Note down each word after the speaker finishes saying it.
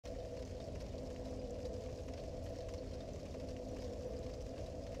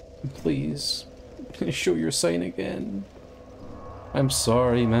Please, show your sign again. I'm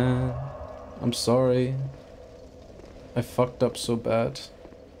sorry, man. I'm sorry. I fucked up so bad.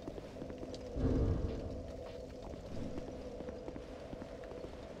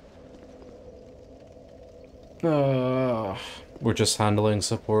 We're just handling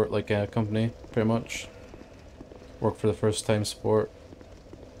support like a company, pretty much. Work for the first time support.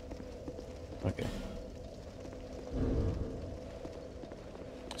 Okay.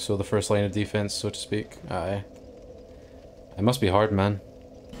 So the first line of defense, so to speak. Aye. It must be hard, man.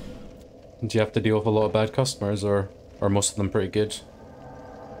 Do you have to deal with a lot of bad customers, or are most of them pretty good?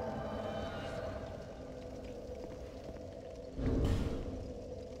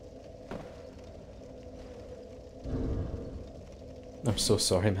 I'm so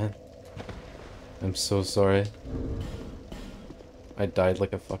sorry, man. I'm so sorry. I died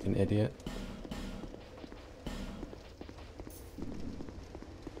like a fucking idiot.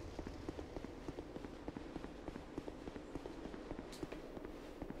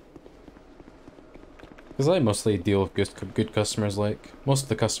 Because I mostly deal with good customers, like. Most of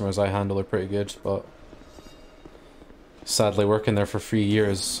the customers I handle are pretty good, but sadly working there for 3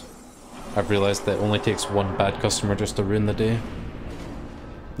 years, I've realized that it only takes one bad customer just to ruin the day.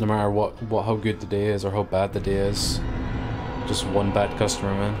 No matter how good the day is or how bad the day is, just one bad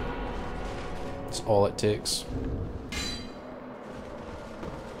customer, man. That's all it takes.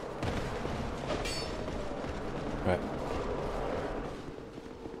 Right.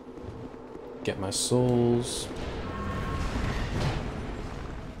 Get my souls.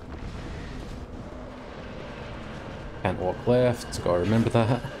 Can't walk left, gotta remember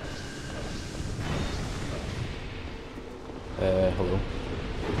that. Hello.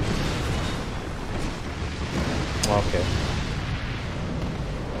 Okay.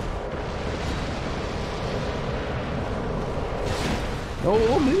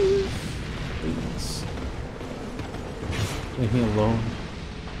 No, move! Please. Leave me alone.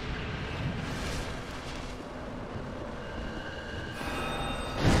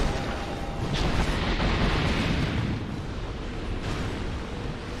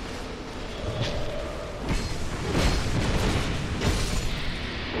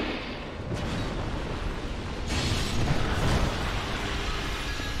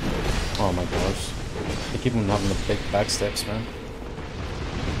 Oh my gosh. They keep on having the big backsteps, man.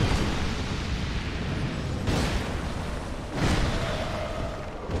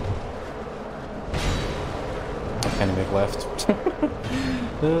 I can't make left.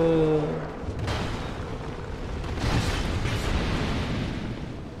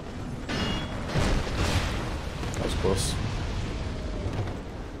 That was close.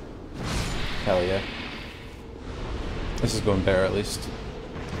 Hell yeah. This is going better at least.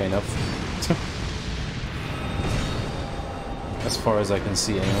 Kind of. As far as I can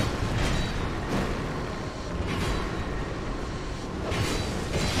see, anyway.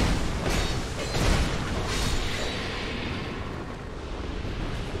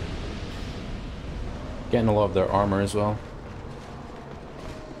 Getting a lot of their armor as well.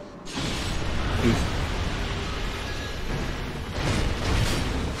 Oof.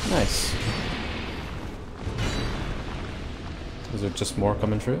 Nice. Is there just more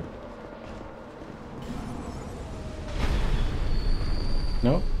coming through?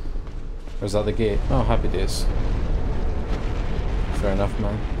 No? Or is that the gate? Oh, happy days. Fair enough,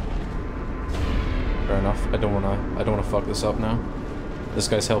 man. Fair enough. I don't wanna fuck this up now. This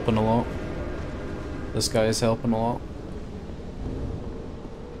guy's helping a lot. This guy is helping a lot.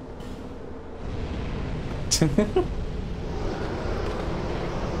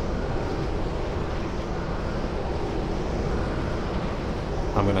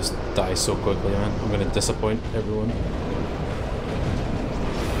 I'm gonna die so quickly, man. I'm gonna disappoint everyone.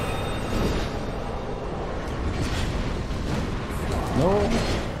 No.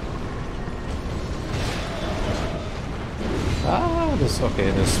 Ah, there's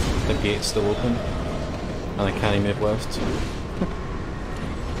the gate's still open, and I can't even move left.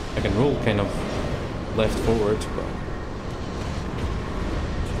 I can roll kind of left forward, but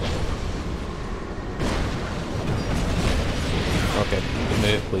okay,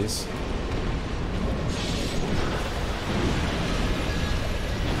 move please.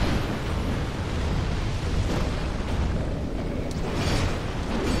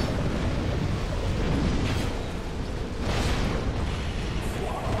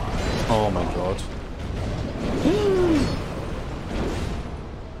 Oh my god.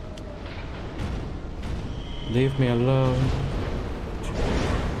 Leave me alone.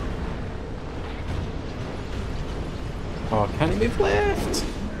 Oh, can he move left?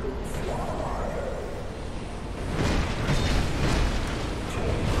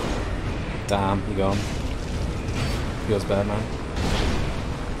 Damn, you got him. Feels bad, man.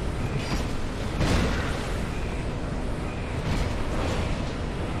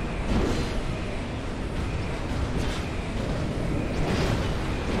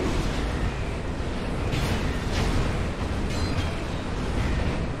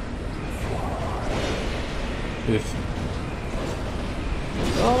 Oof.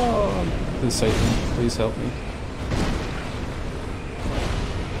 Oh, please save me. Please help me.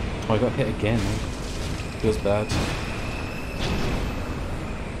 Oh, I got hit again. Feels bad.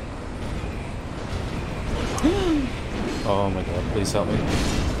 Oh my god, please help me.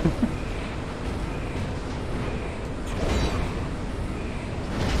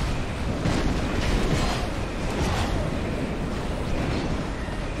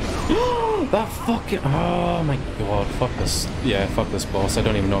 That fucking... Oh my god, fuck this. Yeah, fuck this boss. I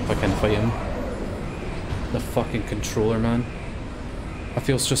don't even know if I can fight him. The fucking controller, man. I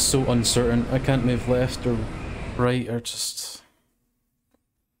feel just so uncertain. I can't move left or right or just...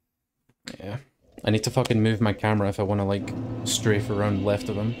 Yeah. I need to fucking move my camera if I want to, like, strafe around left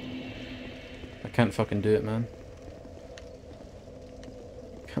of him. I can't fucking do it, man.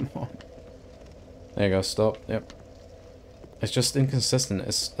 Come on. There you go, stop. Yep. It's just inconsistent.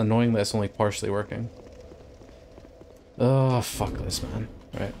 It's annoying that it's only partially working. Oh, fuck this, man.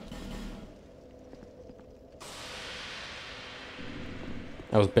 Right.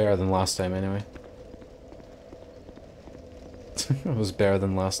 That was better than last time, anyway. It was better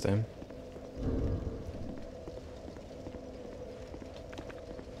than last time.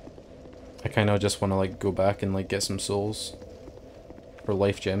 I kind of just want to, like, go back and, like, get some souls for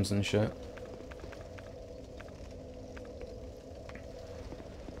life gems and shit.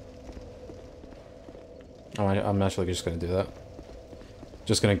 Oh, I'm actually just gonna do that.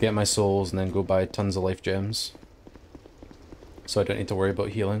 Just gonna get my souls and then go buy tons of life gems. So I don't need to worry about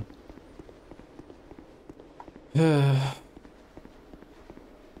healing. The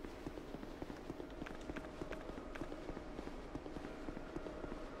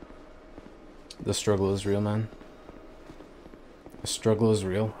struggle is real, man. The struggle is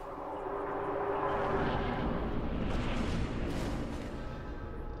real.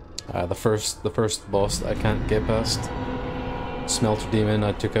 The first boss that I can't get past. Smelter Demon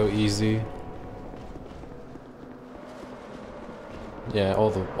I took out easy. Yeah, all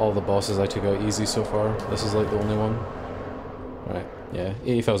the bosses I took out easy so far. This is like the only one. Right, yeah,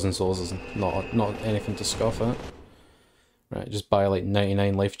 80,000 souls is not anything to scoff at. Right, just buy like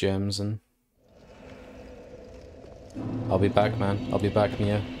 99 life gems and I'll be back, man. I'll be back,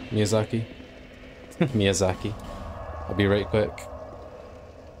 Miyazaki. Miyazaki. I'll be right quick.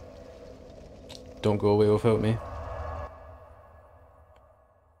 Don't go away without me.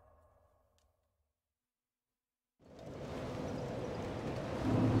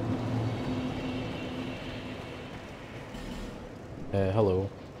 Hello.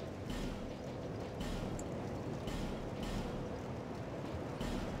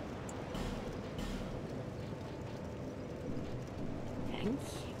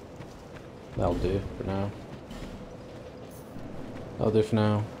 Thanks. That'll do for now. That'll do for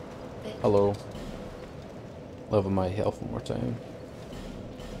now. Hello. Level my health one more time.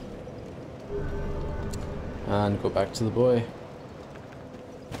 And go back to the boy.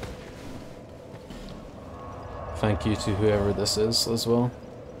 Thank you to whoever this is as well.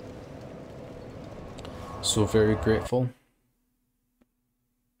 So very grateful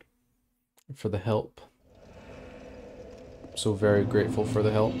for the help. So very grateful for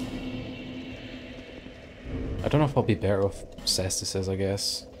the help. I don't know if I'll be better with cestices, I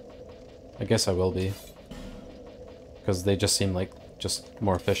guess. I guess I will be. Because they just seem like just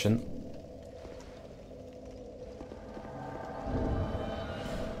more efficient.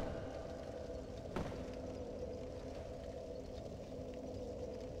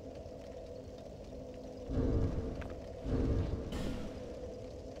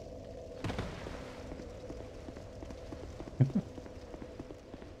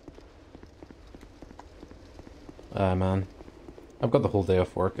 Man. I've got the whole day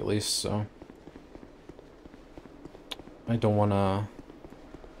off work at least, so... I don't wanna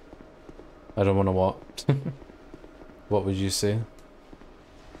what? What would you say?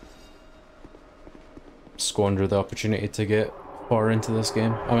 Squander the opportunity to get far into this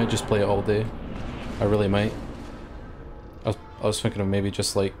game. I might just play it all day. I really might. I was thinking of maybe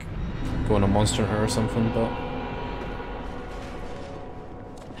just like going on Monster Hunter or something, but...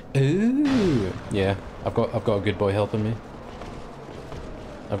 Ooh! Yeah, I've got a good boy helping me.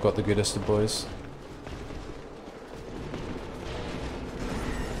 I've got the goodest of boys.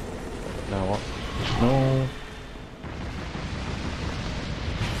 Now what? No.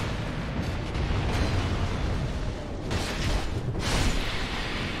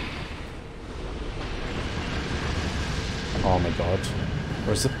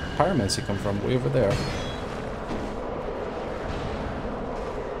 Where's the pyromancy come from? Way over there.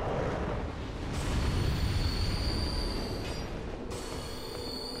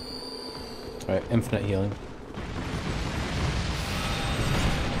 Alright, infinite healing.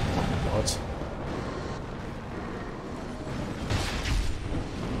 What?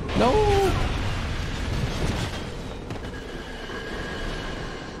 No!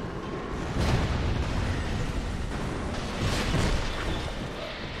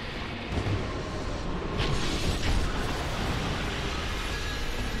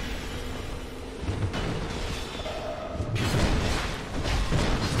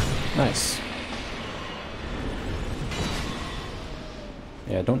 Nice.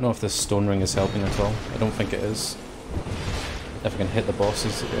 Yeah, I don't know if this stone ring is helping at all. I don't think it is. If I can hit the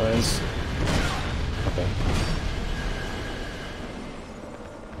bosses, it is. Okay.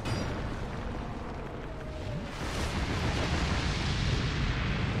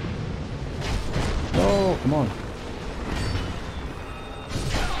 No, come on.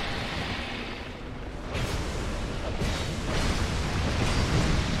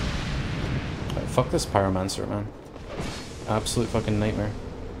 Right, fuck this pyromancer, man. Absolute fucking nightmare.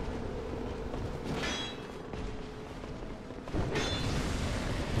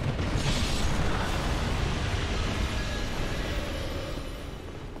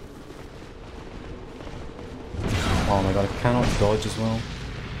 Oh my god, I cannot dodge as well.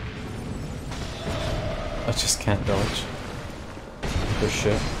 I just can't dodge. For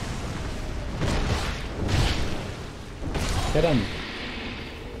shit. Get him!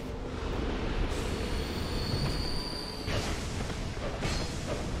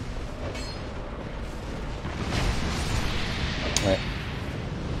 Right.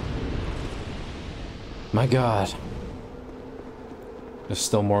 My god. There's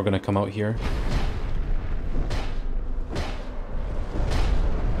still more gonna come out here.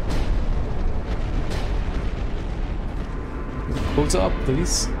 Close it up,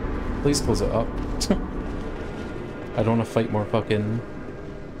 please. Please close it up. I don't want to fight more fucking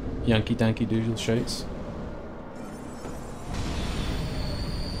Yankee Danky Doodle shites.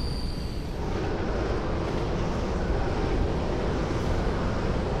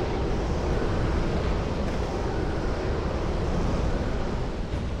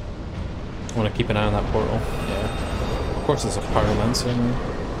 I want to keep an eye on that portal. Yeah. Of course, there's a pyromancer in there.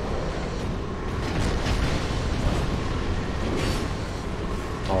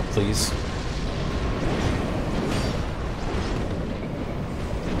 Oh, please.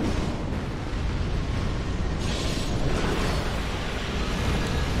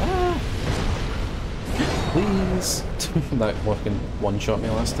 Ah. Please. That fucking one-shot me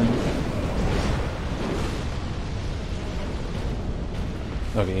last time.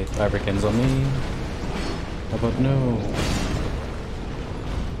 Okay, Fabricans on me. How about no?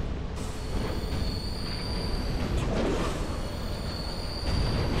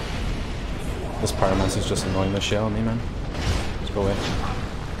 This pyromancer's just annoying the shit out of me, man. Let's go away.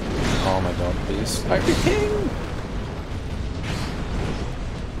 Oh my god, please. Ivory King!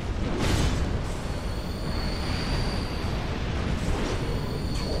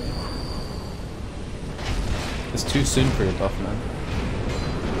 It's too soon for your buff, man.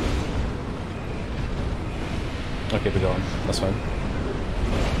 Okay, we're going. That's fine.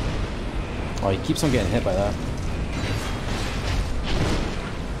 Oh, he keeps on getting hit by that.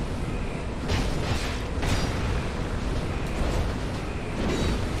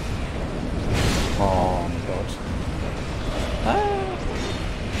 Oh my god. Ah.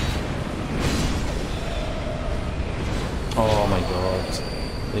 Oh my god.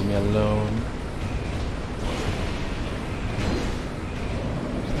 Leave me alone.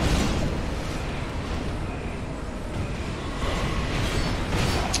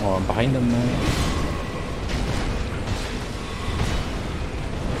 Oh, I'm behind him now.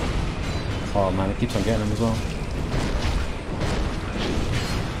 Oh man, it keeps on getting him as well.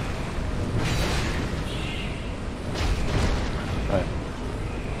 Right.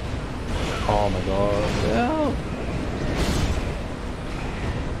 Oh my god. Help!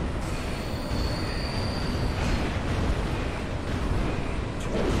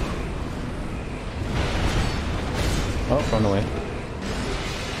 Oh, run away.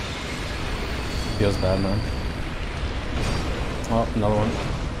 Feels bad, man. Oh, another one.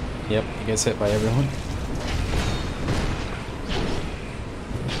 Yep, he gets hit by everyone.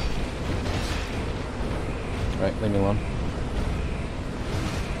 Right, leave me alone.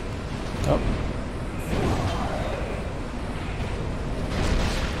 Oh.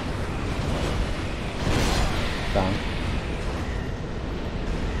 Down.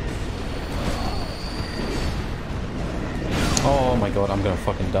 Oh god, I'm gonna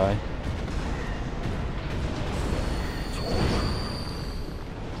fucking die.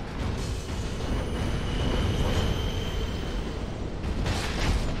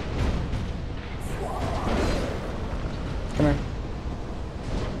 Come here.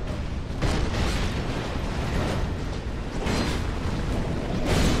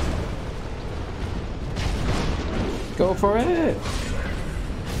 Go for it!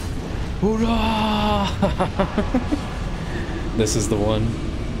 Hoorah! This is the one.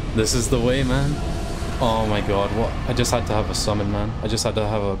 This is the way, man. Oh my god, what? I just had to have a summon, man. I just had to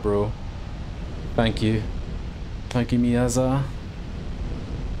have a bro. Thank you. Thank you, Miyaza.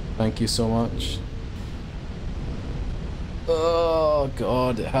 Thank you so much. Oh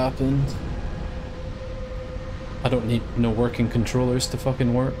god, it happened. I don't need no working controllers to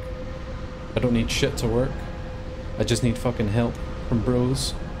fucking work. I don't need shit to work. I just need fucking help from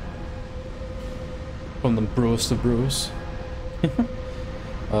bros. From the bros to bros.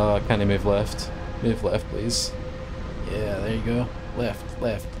 Can I move left? Move left, please. Yeah, there you go. Left,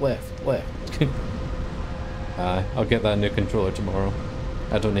 left, left, left. I'll get that new controller tomorrow.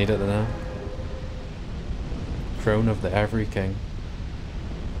 I don't need it now. Crown of the Ivory King.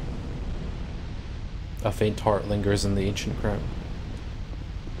 A faint heart lingers in the ancient crown.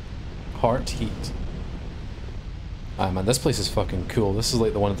 Heart heat. Ah man, this place is fucking cool. This is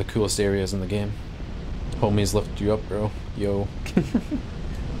like one of the coolest areas in the game. Homies lift you up, bro. Yo.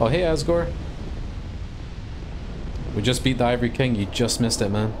 Oh hey Asgore. We just beat the Ivory King. You just missed it,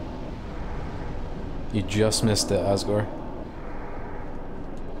 man. You just missed it, Asgore.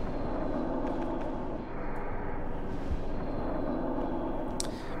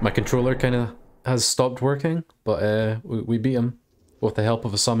 My controller kind of has stopped working, but we beat him with the help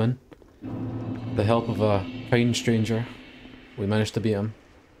of a summon. The help of a kind stranger. We managed to beat him.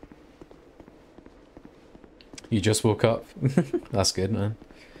 You just woke up. That's good, man.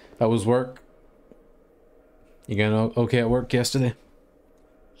 How was work? You getting okay at work yesterday?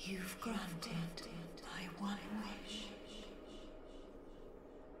 You've granted my one wish.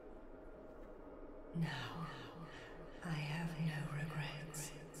 Now, I have no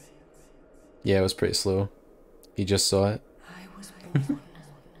regrets. Yeah, it was pretty slow. You just saw it. I was born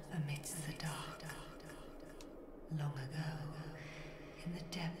amidst the dark. Long ago, in the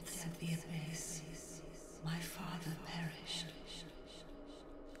depths of the abyss, my father perished.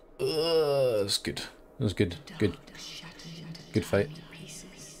 It was good. It was good. Good. Good fight.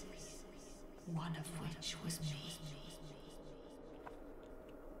 Pieces, one of which was me.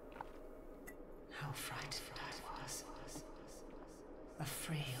 How frightened I was. A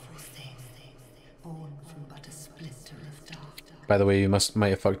frail thing, born from but a splinter of dark. By the way, you might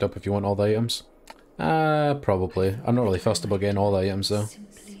have fucked up if you want all the items. Probably. I'm not really fussed about getting all the items though.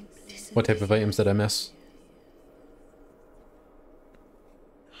 What type of items did I miss?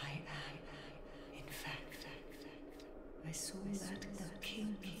 I saw that the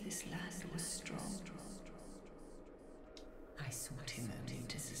king of this land was strong. I sought him only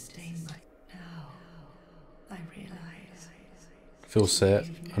to sustain my... Now, I realize... Full set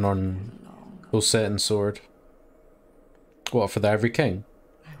and on... Full set and sword. What, for the Ivory King?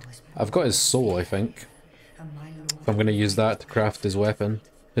 I've got his soul, I think. If I'm gonna use that to craft his weapon.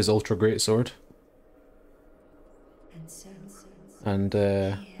 His ultra great sword. And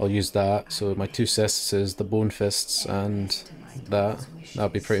I'll use that, so my two cestuses, the bone fists, and that.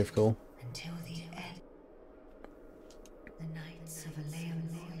 That'd be pretty cool. Until the end. The knights of Aleum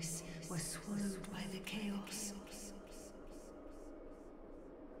were swallowed by the chaos.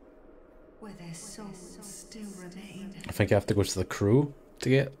 Where their souls still remain. I think I have to go to the crew to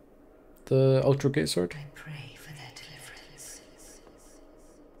get the ultra great sword. I pray for their deliverance.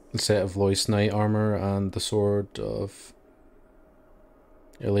 The set of Lois Knight armor and the sword of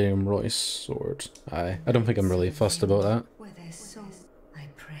Ilium Royce sword. I don't think I'm really fussed about that. I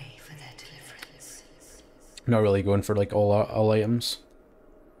pray for their deliverance. Not really going for like all items.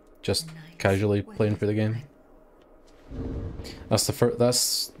 Just casually playing for the game. That's the third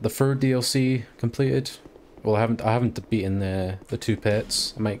DLC completed. Well, I haven't beaten the two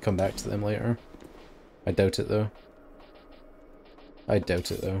pets. I might come back to them later. I doubt it though. I doubt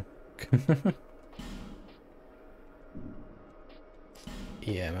it though.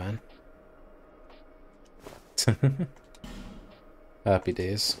 Yeah, man. Happy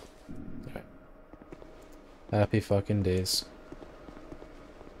days. Right. Happy fucking days.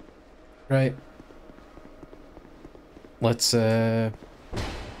 Right. Let's, fucking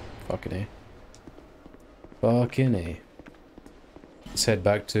A. Fucking A. Let's head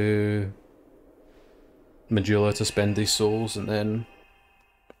back to Majula to spend these souls, and then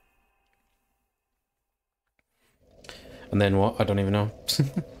And then what? I don't even know.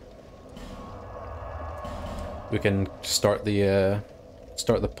 We can start the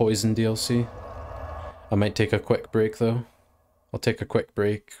poison DLC. I might take a quick break though. I'll take a quick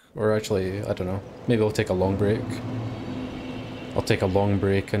break, or actually, I don't know. Maybe I'll take a long break. I'll take a long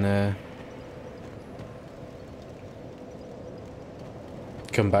break and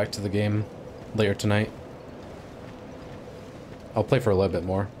come back to the game later tonight. I'll play for a little bit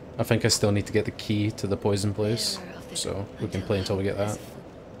more. I think I still need to get the key to the poison place, so we can play until we get that.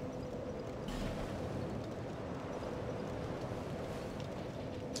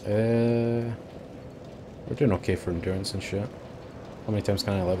 We're doing okay for endurance and shit. How many times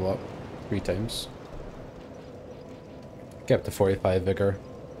can I level up? 3 times. Get up to 45 vigor.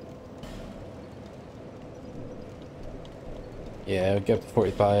 Yeah, get up to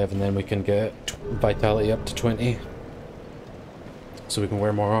 45 and then we can get vitality up to 20. So we can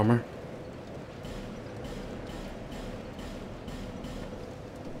wear more armor.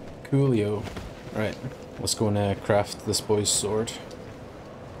 Coolio. Right, let's go and craft this boy's sword.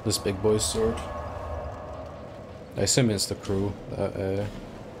 This big boy's sword. I assume it's the crew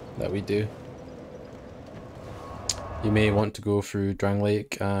that we do. You may want to go through Drang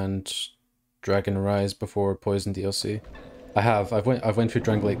Lake and Dragon Rise before Poison DLC. I've went through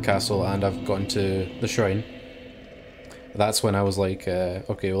Drang Lake Castle and I've gone to the shrine. That's when I was like,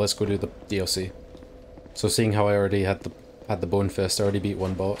 okay, well let's go do the DLC. So seeing how I already had the Bone Fist, I already beat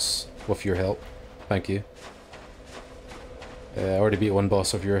one boss with your help. Thank you. I already beat one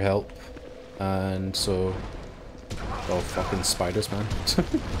boss with your help, and so... Oh, fucking spiders, man.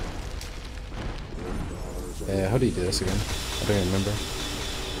 How do you do this again? I don't even remember.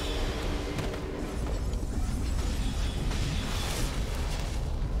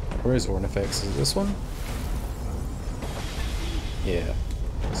 Where is Ornifex? Is it this one? Yeah,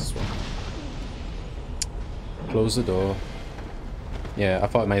 this one. Close the door. Yeah, I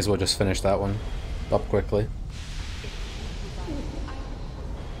thought I might as well just finish that one up quickly.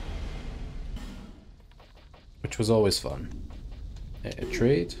 Which was always fun.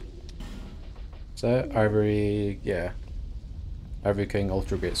 Trade? Is that Ivory? Yeah. Ivory King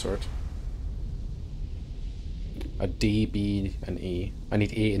Ultra Great Sword. A D, B, and E. I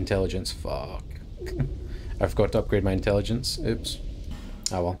need 8 intelligence. Fuck. I forgot to upgrade my intelligence. Oops.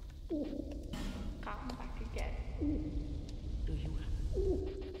 Oh well.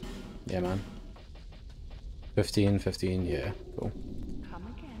 Yeah, man. 15, 15, yeah, cool.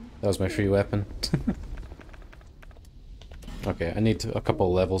 That was my free weapon. Okay, I need a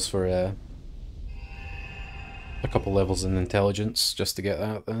couple levels for a couple levels in intelligence just to get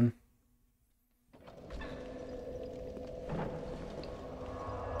that then.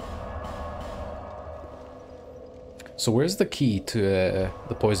 So where's the key to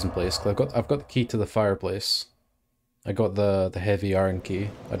the poison place? 'Cause I've got the key to the fireplace. I got the heavy iron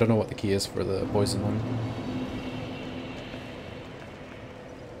key. I don't know what the key is for the poison one.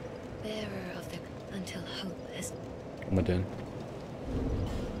 Bearer of the until hope has... What am I doing?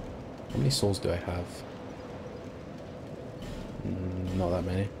 How many souls do I have? Not that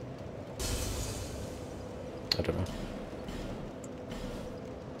many. I don't know.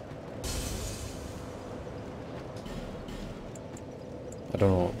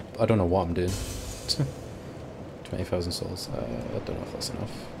 I don't know what I'm doing. 20,000 souls. I don't know if that's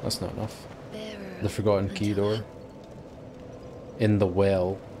enough. That's not enough. The forgotten key door. In the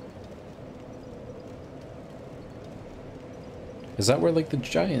well. Is that where like the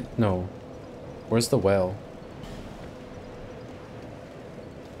giant? No. Where's the well?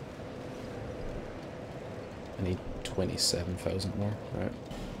 I need 27,000 more. Alright.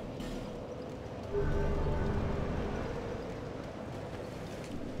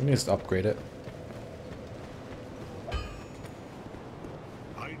 Let me just upgrade it.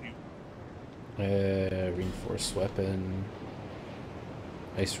 Reinforced weapon.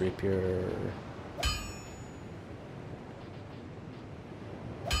 Ice rapier.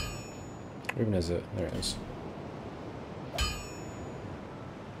 Where even is it? There it is.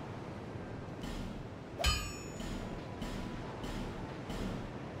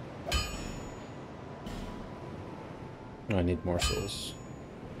 Oh, I need more souls.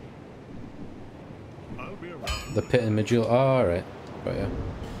 The pit in Midgil. Oh, alright. Got ya.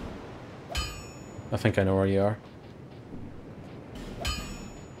 I think I know where you are.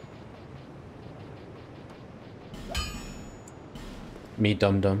 Me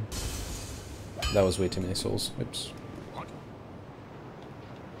dum-dum. That was way too many souls. Oops.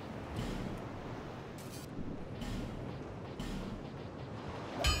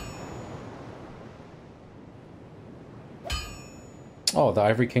 Oh, the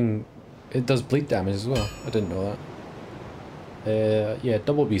Ivory King, it does bleed damage as well. I didn't know that. Yeah,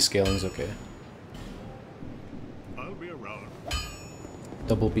 double B scaling's okay. I'll be around.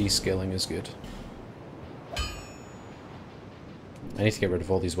 Double B scaling is good. I need to get rid of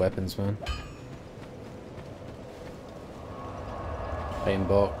all these weapons, man. Item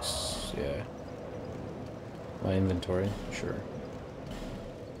box, yeah. My inventory, sure.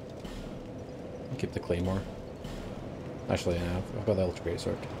 Keep the claymore. Actually, yeah, I've got the ultra great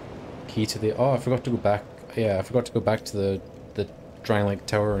sword. Key to the... Oh, I forgot to go back. Yeah, I forgot to go back to the Drying Lake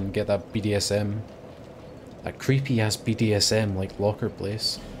Tower and get that BDSM. That creepy ass BDSM like locker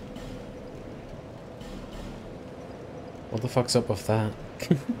place. What the fuck's up with that?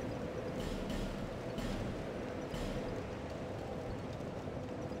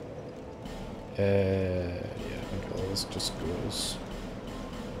 Yeah, I think all this just goes.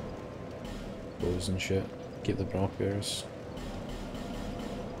 Bows and shit. Keep the Bronc bears.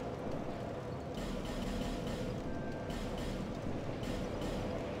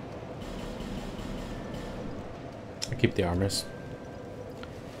 I keep the armors.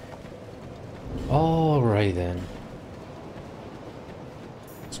 Alright then.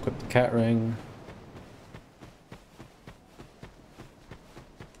 Let's equip the cat ring.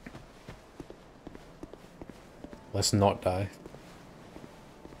 Let's not die.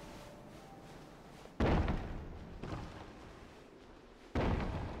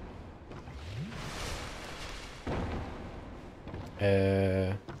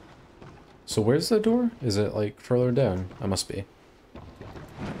 So where's the door? Is it like further down? I must be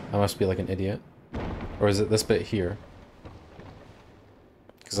like an idiot. Or is it this bit here?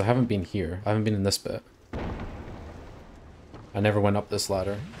 Because I haven't been here. I haven't been in this bit. I never went up this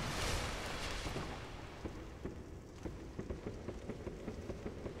ladder.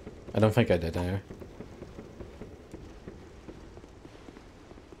 I don't think I did anyway.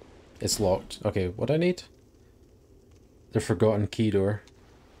 It's locked. Okay, what I need? The forgotten key door.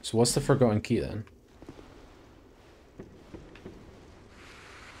 So what's the forgotten key then?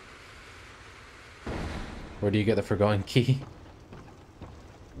 Where do you get the forgotten key?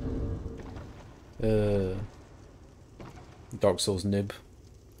 Dark Souls noob.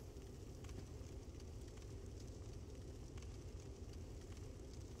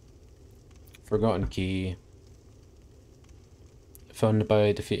 Forgotten key. Found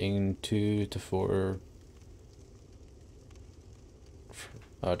by defeating 2 to 4...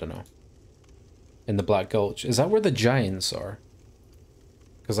 I don't know. In the Black Gulch. Is that where the giants are?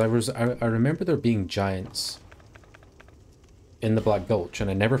 Because I remember there being giants in the Black Gulch,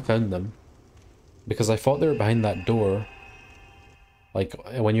 and I never found them. Because I thought they were behind that door. Like,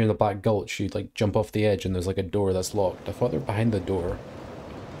 when you're in the Black Gulch, you like jump off the edge and there's like a door that's locked. I thought they were behind the door.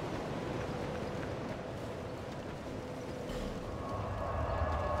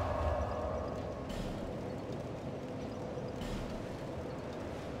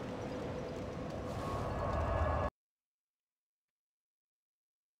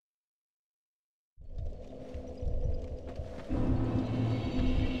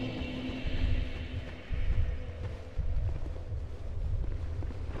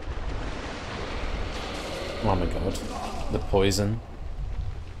 Oh my god. The poison.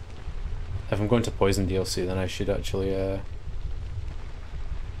 If I'm going to poison DLC, then I should actually, I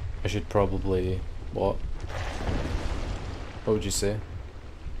should probably... What? What would you say?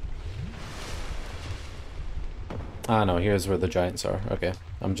 Ah no, here's where the giants are. Okay,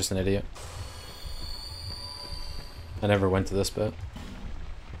 I'm just an idiot. I never went to this bit.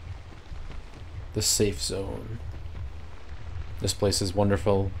 The safe zone. This place is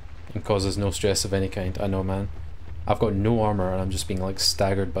wonderful and causes no stress of any kind. I know, man. I've got no armor and I'm just being like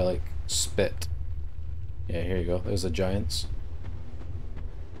staggered by like spit. Yeah, here you go. There's the giants.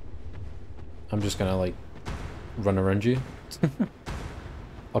 I'm just gonna like run around you.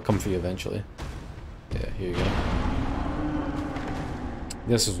 I'll come for you eventually. Yeah, here you go.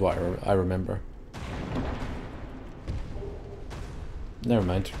 This is what I remember. Never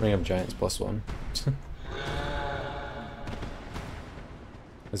mind. Ring of Giants +1.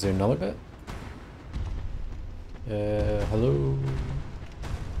 Is there another bit? Hello?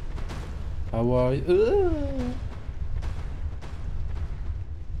 How are you?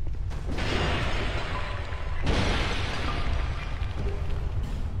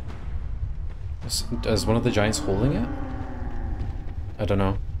 Is one of the giants holding it? I don't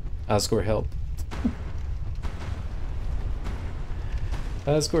know. Asgore, help.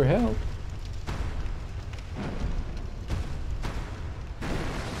 Asgore, help.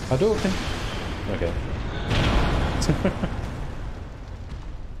 Hadouken. Okay.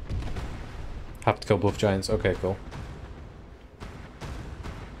 Have to kill both giants. Okay, cool.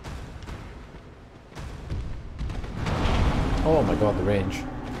 Oh my god, the range.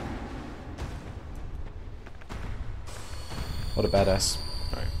 What a badass.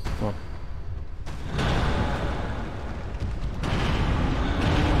 Alright, well.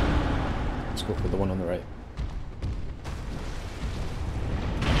 Let's go for the one on the right.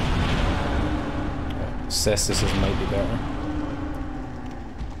 Cestus is might be better.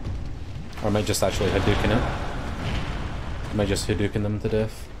 Or I might just actually Hadouken it. I might just Hadouken them to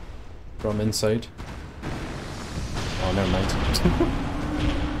death from inside. Oh, never mind.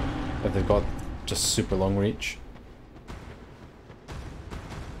 If they've got just super long reach.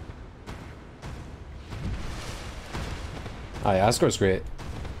 Aye, Asgard's great.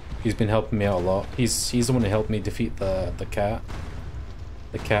 He's been helping me out a lot. He's the one who helped me defeat the cat.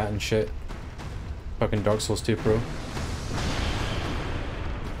 The cat and shit. Fucking Dark Souls 2 Pro.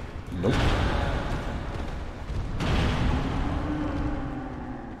 Nope.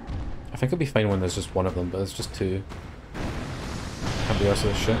 I think I'll be fine when there's just one of them, but there's just two. Can't be arsed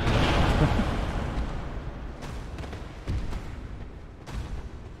with this shit.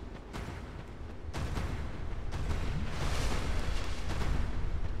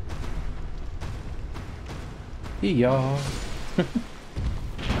 Yeah.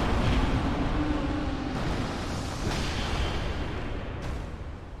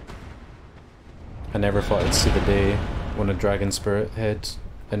 I never thought I'd see the day when a dragon spirit head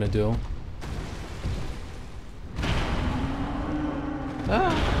in a duel.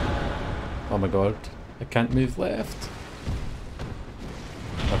 Ah! Oh my god, I can't move left.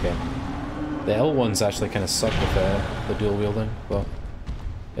 Okay. The L ones actually kind of suck with the dual wielding, but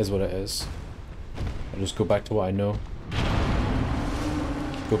is what it is. I'll just go back to what I know.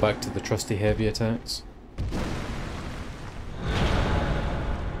 Go back to the trusty heavy attacks.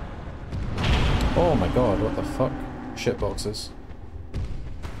 Oh my god, what the fuck? Shitboxes.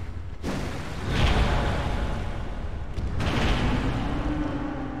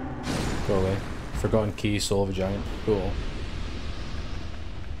 Go away. Forgotten key, soul of a giant. Cool.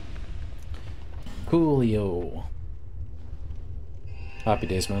 Coolio. Happy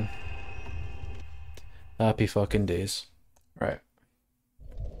days, man. Happy fucking days. Right.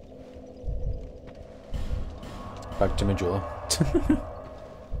 Back to Majula.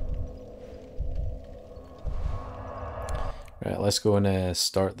 Right, let's go and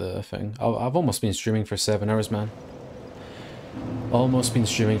start the thing. I've almost been streaming for 7 hours, man. Almost been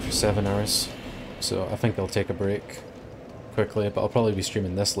streaming for 7 hours. So I think I'll take a break quickly, but I'll probably be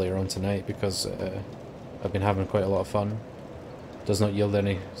streaming this later on tonight because I've been having quite a lot of fun. Does not yield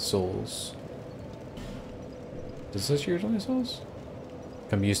any souls. Does this yield any souls?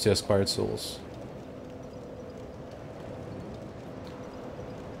 Can be used to acquired souls.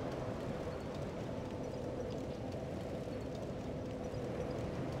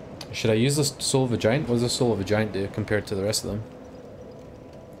 Should I use the soul of a giant? What does the soul of a giant do compared to the rest of them?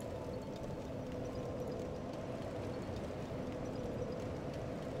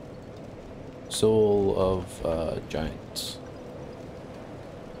 Soul of giant.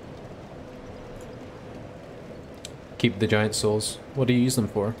 Keep the giant souls. What do you use them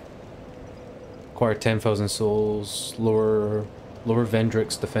for? Acquire 10,000 souls. Lower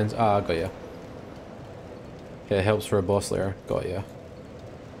Vendrick's defense. Ah, got ya. Okay, it helps for a boss layer. Got ya.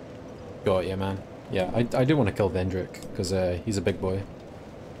 Got ya, man. Yeah, I do want to kill Vendrick because he's a big boy.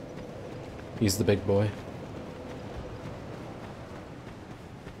 He's the big boy.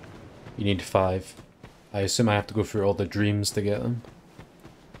 You need 5. I assume I have to go through all the dreams to get them.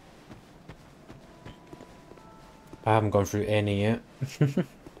 I haven't gone through any yet.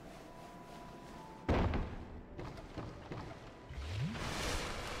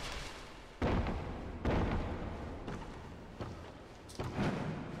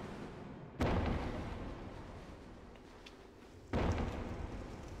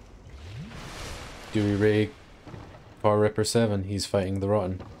 Dewey Ray, Power Ripper 7, he's fighting the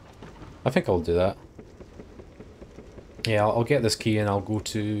Rotten. I think I'll do that. Yeah, I'll get this key and I'll go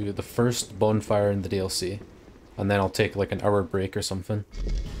to the first bonfire in the DLC. And then I'll take like an hour break or something.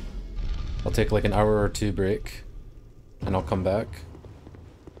 I'll take like an hour or 2 break. And I'll come back.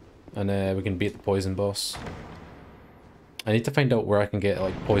 And we can beat the poison boss. I need to find out where I can get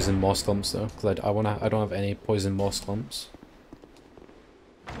like poison moss clumps though. Because I don't have any poison moss clumps.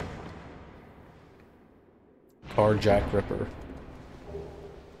 Carjack Ripper.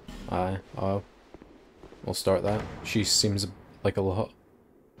 Aye, we'll start that. She seems like a lot.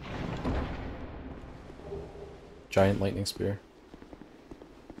 Giant lightning spear.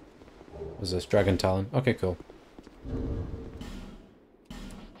 What's this? Dragon Talon. Okay, cool.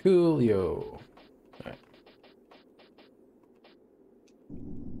 Coolio. Alright.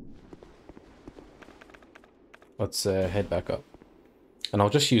 Let's head back up. And I'll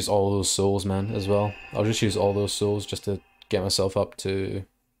just use all those souls, man, as well. I'll just use all those souls just to get myself up to,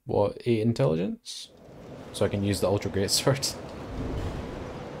 what, 8 intelligence? So I can use the Ultra Greatsword.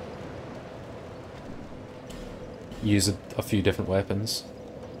 Use a few different weapons.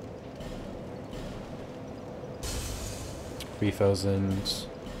 3,000.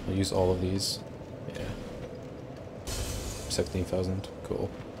 I'll use all of these. Yeah. 16,000. Cool.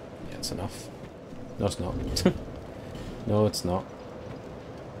 Yeah, it's enough. No, it's not. No, it's not.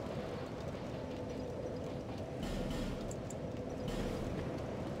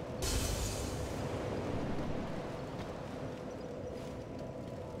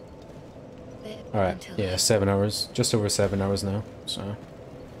 Alright, yeah, 7 hours. Just over 7 hours now, so...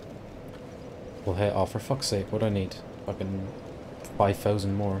 We'll hit... Oh, for fuck's sake, what do I need? Fucking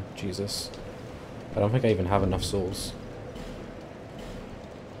 5,000 more. Jesus. I don't think I even have enough souls.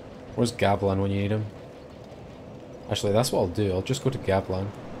 Where's Gablan when you need him? Actually, that's what I'll do. I'll just go to Gablan.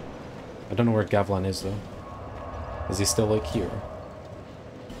 I don't know where Gavlan is, though. Is he still, like, here?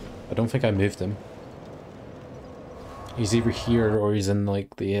 I don't think I moved him. He's either here or he's in,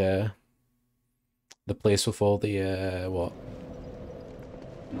 like, the place with all the, what?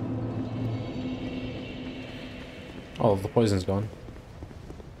 Oh, the poison's gone.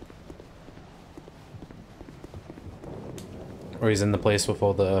 Or he's in the place with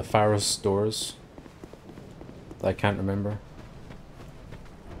all the Pharos doors. That I can't remember.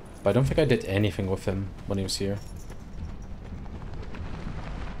 But I don't think I did anything with him when he was here.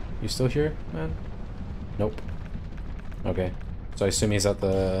 You still here, man? Nope. Okay. So I assume he's at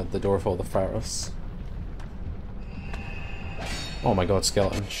the door for all the Pharos. Oh my god,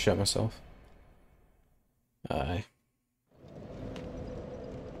 skeleton. Shit myself. Aye.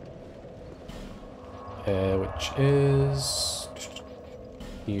 Which is...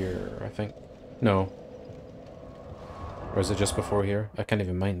 here, I think. No. Or is it just before here? I can't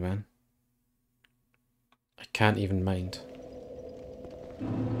even mind, man. I can't even mind.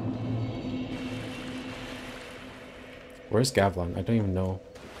 Where's Gavlan? I don't even know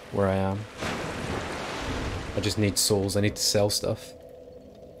where I am. I just need souls. I need to sell stuff.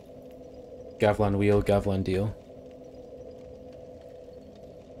 Gavlan wheel, Gavlan deal.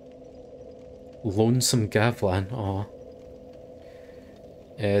 Lonesome Gavlan, aw.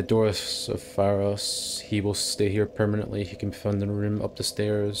 Doris of Pharos, he will stay here permanently. He can be found in a room up the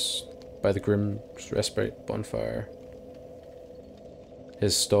stairs by the Grim's Respite bonfire.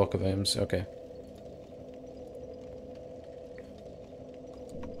 His stock of items, okay.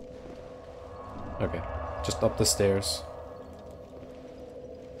 Okay, just up the stairs.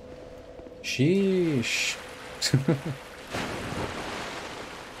 Sheesh.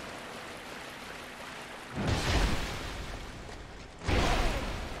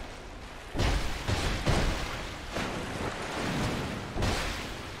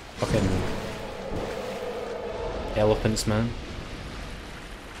 Fucking elephants, man.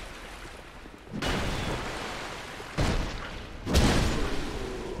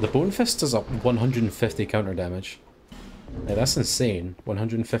 The Bone Fist does up 150 counter damage. Now, that's insane.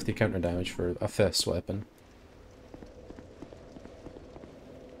 150 counter damage for a fist weapon.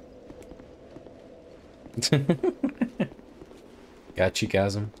 Got you,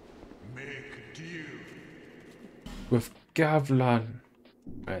 Gasm. Make deal. With Gavlan.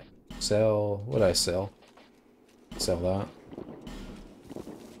 Right. Sell. What do I sell? Sell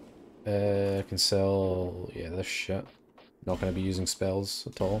that. I can sell. Yeah, this shit. Not going to be using spells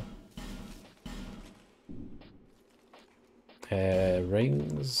at all.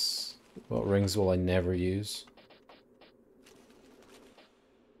 Rings. What rings will I never use?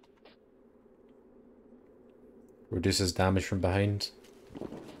 Reduces damage from behind.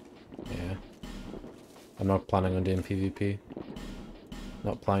 Yeah. I'm not planning on doing PvP.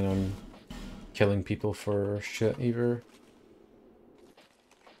 Not planning on killing people for shit either.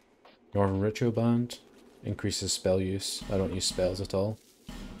 Northern Ritual Band. Increases spell use. I don't use spells at all.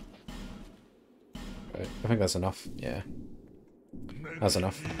 Right, I think that's enough. Yeah. That's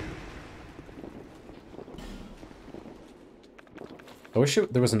enough. I wish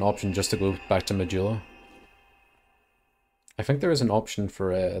there was an option just to go back to Medulla. I think there is an option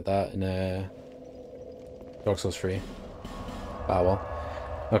for that in Dark Souls 3. Ah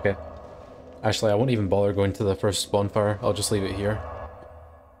well. Okay. Actually, I won't even bother going to the first bonfire. I'll just leave it here.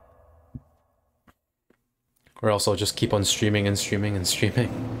 Or else I'll just keep on streaming and streaming and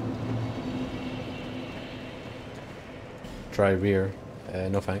streaming. Try rear.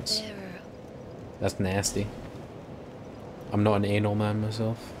 No thanks. That's nasty. I'm not an anal man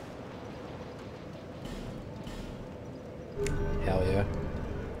myself. Hell yeah.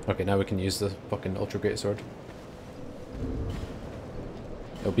 Okay, now we can use the fucking Ultra Greatsword.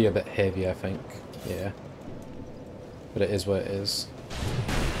 It'll be a bit heavy, I think. Yeah. But it is what it is.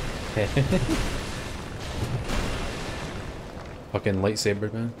 Fucking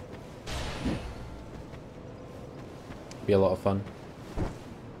lightsaber, man. Be a lot of fun.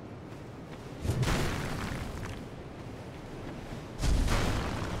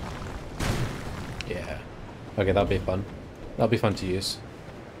 Yeah. Okay, that'll be fun. That'll be fun to use.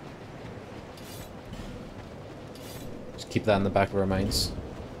 Just keep that in the back of our minds.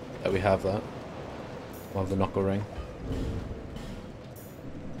 That we have that. We'll have the knuckle ring.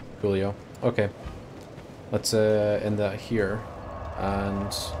 Coolio. Okay. Let's end that here.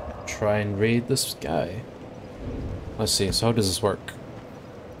 And try and raid this guy. Let's see, so how does this work?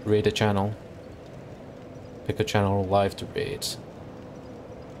 Raid a channel. Pick a channel live to raid.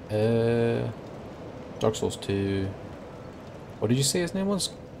 Dark Souls 2. What did you say his name was?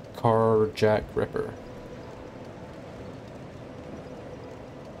 Carjack Ripper.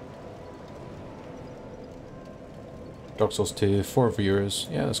 Dark Souls 2, 4 viewers.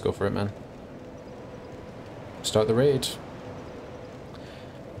 Yeah, let's go for it, man. Start the raid.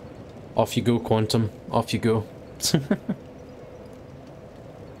 Off you go, Quantum. Off you go.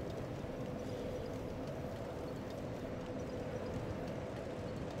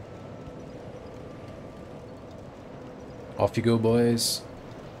 Off you go, boys.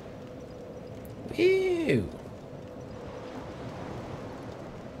 Woo!